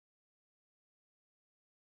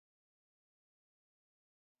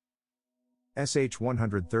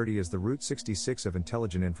SH130 is the Route 66 of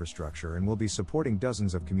intelligent infrastructure and will be supporting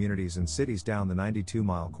dozens of communities and cities down the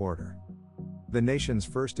 92-mile corridor. The nation's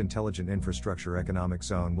first intelligent infrastructure economic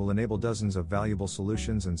zone will enable dozens of valuable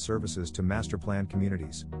solutions and services to master-planned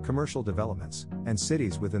communities, commercial developments, and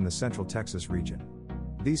cities within the Central Texas region.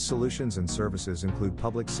 These solutions and services include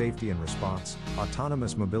public safety and response,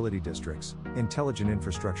 autonomous mobility districts, intelligent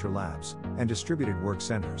infrastructure labs, and distributed work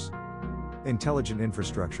centers. Intelligent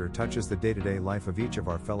infrastructure touches the day-to-day life of each of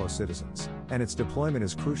our fellow citizens, and its deployment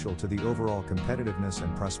is crucial to the overall competitiveness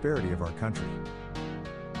and prosperity of our country.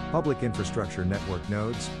 Public infrastructure network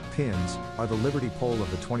nodes, PINs, are the liberty pole of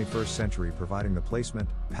the 21st century, providing the placement,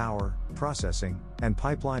 power, processing, and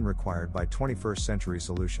pipeline required by 21st century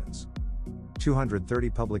solutions. 230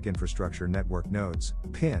 public infrastructure network nodes,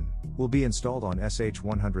 PIN, will be installed on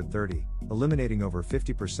SH130, eliminating over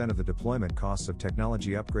 50% of the deployment costs of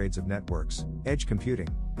technology upgrades of networks, edge computing,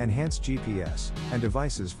 enhanced GPS, and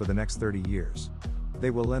devices for the next 30 years.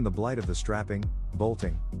 They will end the blight of the strapping,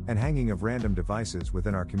 bolting, and hanging of random devices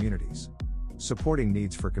within our communities, supporting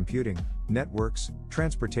needs for computing, networks,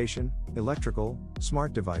 transportation, electrical,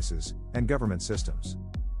 smart devices, and government systems.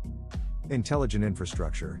 Intelligent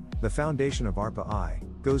infrastructure, the foundation of ARPA-I,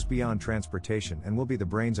 goes beyond transportation and will be the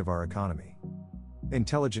brains of our economy.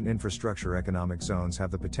 Intelligent infrastructure economic zones have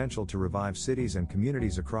the potential to revive cities and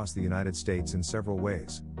communities across the United States in several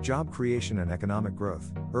ways: job creation and economic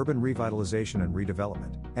growth, urban revitalization and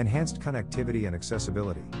redevelopment, enhanced connectivity and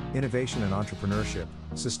accessibility, innovation and entrepreneurship,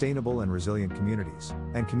 sustainable and resilient communities,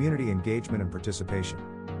 and community engagement and participation.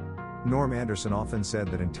 Norm Anderson often said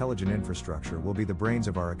that intelligent infrastructure will be the brains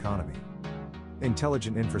of our economy.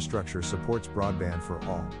 Intelligent infrastructure supports broadband for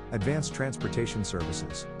all, advanced transportation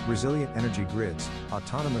services, resilient energy grids,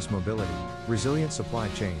 autonomous mobility, resilient supply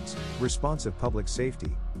chains, responsive public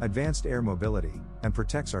safety, advanced air mobility, and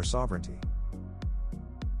protects our sovereignty.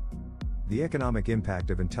 The economic impact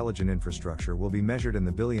of intelligent infrastructure will be measured in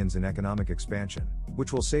the billions in economic expansion,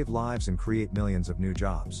 which will save lives and create millions of new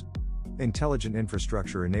jobs. Intelligent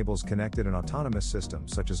infrastructure enables connected and autonomous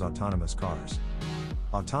systems such as autonomous cars,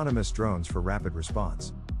 autonomous drones for rapid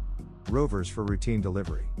response, rovers for routine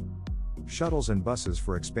delivery, shuttles and buses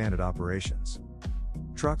for expanded operations,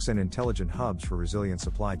 trucks and intelligent hubs for resilient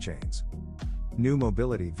supply chains, new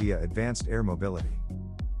mobility via advanced air mobility,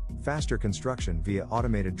 faster construction via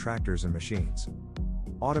automated tractors and machines,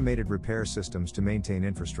 automated repair systems to maintain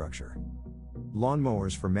infrastructure,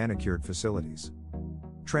 lawnmowers for manicured facilities,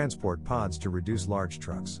 transport pods to reduce large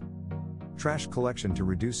trucks, trash collection to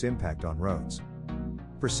reduce impact on roads,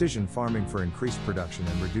 precision farming for increased production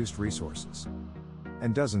and reduced resources,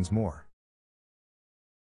 and dozens more.